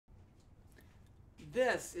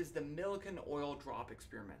this is the Millikan oil drop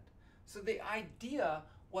experiment. So the idea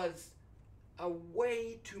was a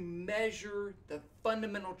way to measure the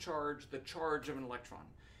fundamental charge, the charge of an electron.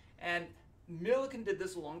 And Millikan did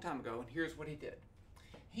this a long time ago, and here's what he did.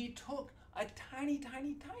 He took a tiny,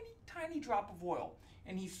 tiny, tiny, tiny drop of oil,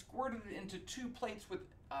 and he squirted it into two plates with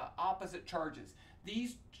opposite charges.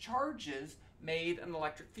 These charges made an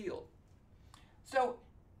electric field. So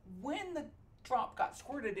when the drop got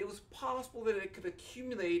squirted, it was possible that it could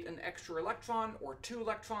accumulate an extra electron, or 2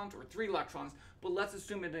 electrons, or 3 electrons, but let's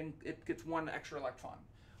assume it gets 1 extra electron.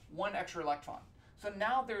 1 extra electron. So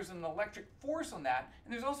now there's an electric force on that,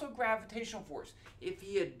 and there's also a gravitational force. If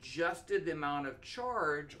he adjusted the amount of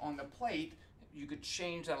charge on the plate, you could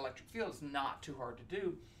change that electric field. It's not too hard to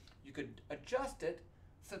do. You could adjust it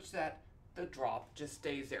such that the drop just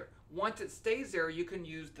stays there. Once it stays there, you can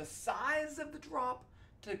use the size of the drop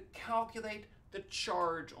to calculate the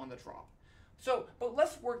charge on the drop. So, but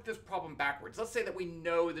let's work this problem backwards. Let's say that we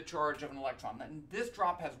know the charge of an electron, and this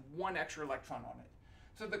drop has 1 extra electron on it.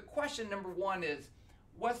 So the question number 1 is,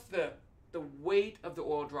 what's the weight of the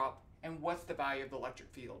oil drop, and what's the value of the electric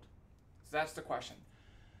field? So that's the question.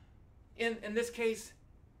 In this case,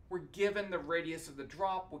 we're given the radius of the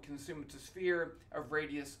drop. We can assume it's a sphere of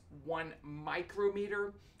radius 1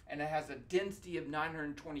 micrometer, and it has a density of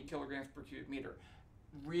 920 kilograms per cubic meter.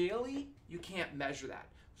 Really? You can't measure that.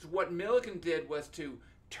 So what Millikan did was to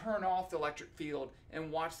turn off the electric field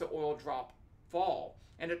and watch the oil drop fall.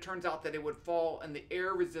 And it turns out that it would fall, and the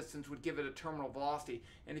air resistance would give it a terminal velocity.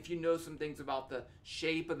 And if you know some things about the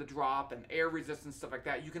shape of the drop and air resistance, stuff like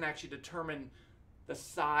that, you can actually determine the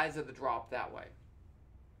size of the drop that way.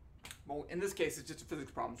 Well, in this case, it's just a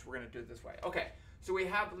physics problem, so we're going to do it this way. Okay, so we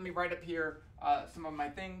have, let me write up here some of my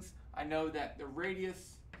things. I know that the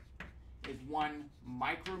radius is 1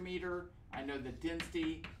 micrometer. I know the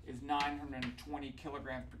density is 920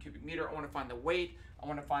 kilograms per cubic meter. I want to find the weight. I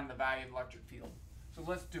want to find the value of the electric field. So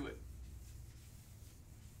let's do it.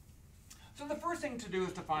 So the first thing to do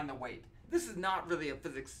is to find the weight. This is not really a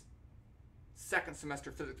physics, second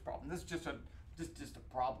semester physics problem. This is just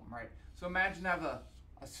a problem, right? So imagine I have a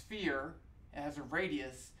sphere, it has a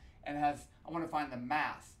radius, and it has, I want to find the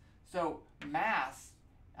mass. So mass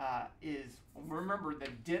is, remember, the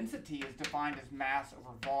density is defined as mass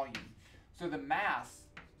over volume. So the mass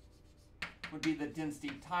would be the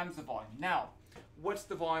density times the volume. Now, what's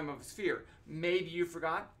the volume of a sphere? Maybe you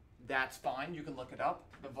forgot. That's fine. You can look it up.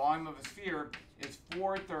 The volume of a sphere is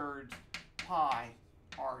 4/3 pi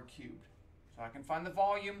r cubed. So I can find the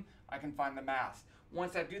volume. I can find the mass.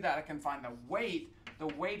 Once I do that, I can find the weight. The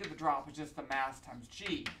weight of the drop is just the mass times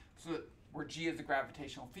g. So where g is the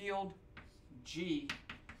gravitational field, g,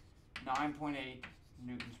 9.8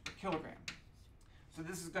 newtons per kilogram. So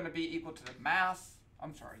this is going to be equal to the mass.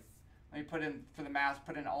 I'm sorry. Let me put in, for the mass,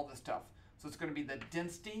 put in all this stuff. So it's going to be the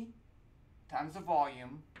density times the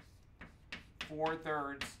volume,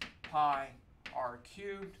 4/3 pi r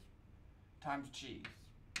cubed times g.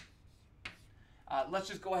 Let's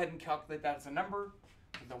just go ahead and calculate that as a number.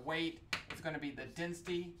 So the weight is going to be the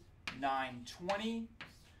density, 920,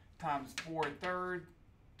 times 4/3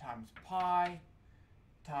 times pi,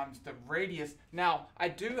 times the radius. Now, I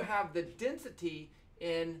do have the density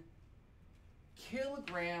in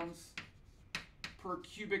kilograms per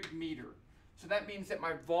cubic meter. So that means that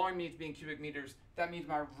my volume needs to be in cubic meters. That means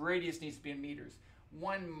my radius needs to be in meters.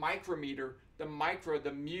 1 micrometer, the micro,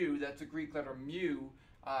 the mu, that's the Greek letter mu,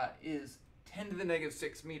 is 10 to the negative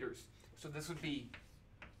 6 meters. So this would be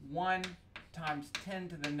 1 times 10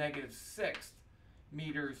 to the negative 6th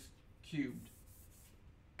meters cubed.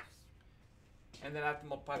 And then I have to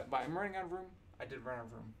multiply that by, I'm running out of room? I did run out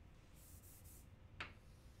of room.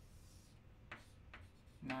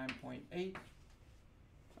 9.8.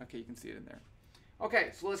 Okay, you can see it in there.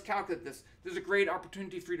 Okay, so let's calculate this. This is a great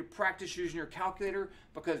opportunity for you to practice using your calculator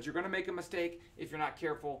because you're going to make a mistake if you're not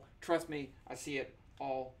careful. Trust me, I see it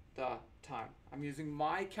all the time. I'm using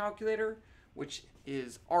my calculator, which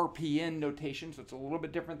is RPN notation, so it's a little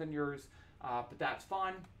bit different than yours, but that's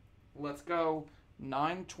fine. Let's go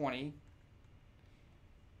 920,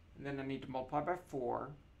 and then I need to multiply by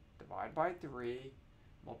 4, divide by 3,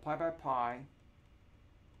 multiply by pi,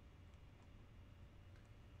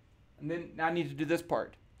 and then I need to do this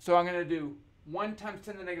part. So I'm going to do 1 times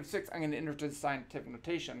 10 to the negative 6. I'm going to enter the scientific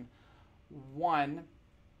notation. 1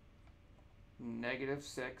 negative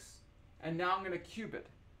 6. And now I'm going to cube it.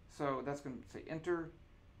 So that's going to say enter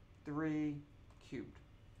 3 cubed.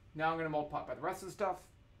 Now I'm going to multiply by the rest of the stuff.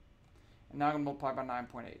 And now I'm going to multiply by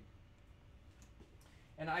 9.8.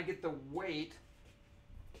 And I get the weight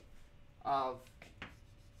of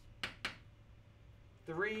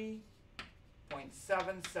 3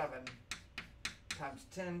 3.77 times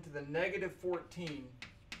 10 to the negative 14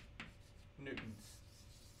 newtons.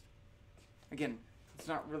 Again, it's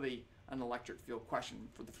not really an electric field question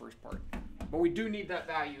for the first part, but we do need that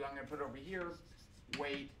value. I'm going to put it over here.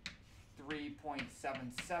 Weight 3.77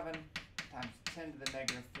 times 10 to the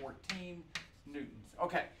negative 14 newtons.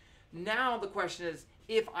 Okay, now the question is,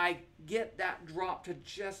 if I get that drop to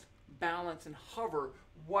just balance and hover,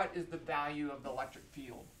 what is the value of the electric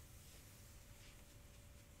field?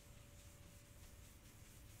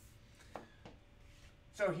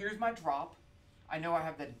 So here's my drop. I know I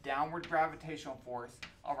have the downward gravitational force.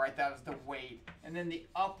 I'll write that as the weight. And then the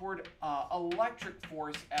upward electric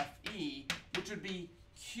force, Fe, which would be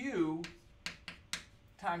Q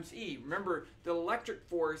times E. Remember, the electric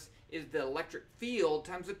force is the electric field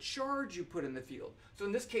times the charge you put in the field. So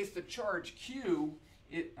in this case, the charge Q,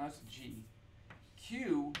 that's G.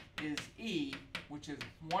 Q is E, which is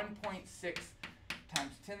 1.6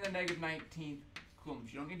 times 10 to the negative 19th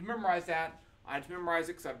coulombs. You don't need to memorize that. I had to memorize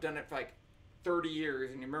it because I've done it for like 30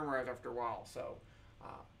 years, and you memorize after a while. So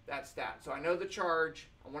that's that. So I know the charge.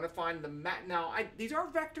 I want to find the now. These are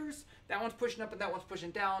vectors. That one's pushing up and that one's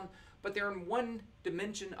pushing down, but they're in one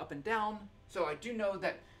dimension, up and down. So I do know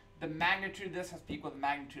that the magnitude of this has to equal the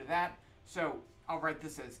magnitude of that. So I'll write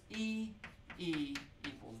this as E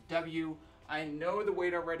equals W. I know the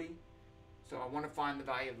weight already, so I want to find the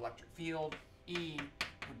value of the electric field. E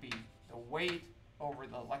would be the weight over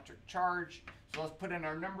the electric charge. So let's put in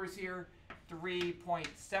our numbers here.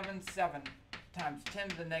 3.77 times 10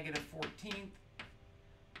 to the negative 14th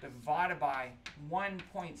divided by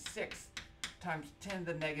 1.6 times 10 to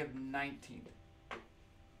the negative 19th.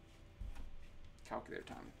 Calculator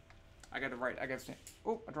time. I gotta stand.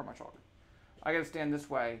 Oh, I dropped my chalk. I gotta stand this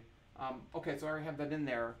way. Okay, so I already have that in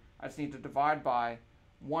there. I just need to divide by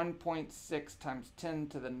 1.6 times 10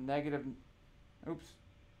 to the negative,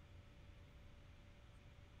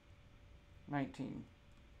 19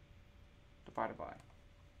 divided by.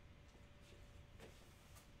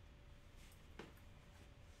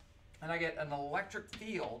 And I get an electric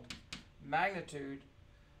field magnitude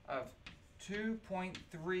of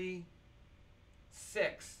 2.36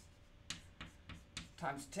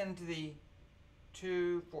 times 10 to the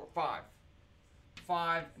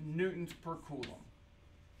 5 newtons per coulomb.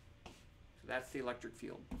 So that's the electric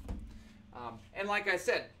field. And like I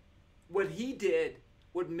said, what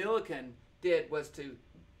Millikan did was to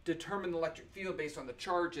determine the electric field based on the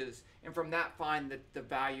charges, and from that find the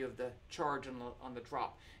value of the charge on the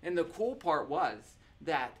drop. And the cool part was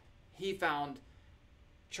that he found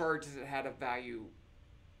charges that had a value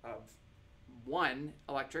of 1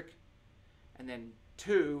 electric, and then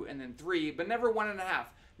 2, and then 3, but never 1.5,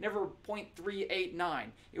 never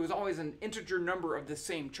 0.389. It was always an integer number of the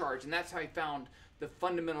same charge, and that's how he found the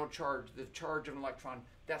fundamental charge, the charge of an electron.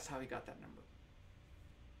 That's how he got that number.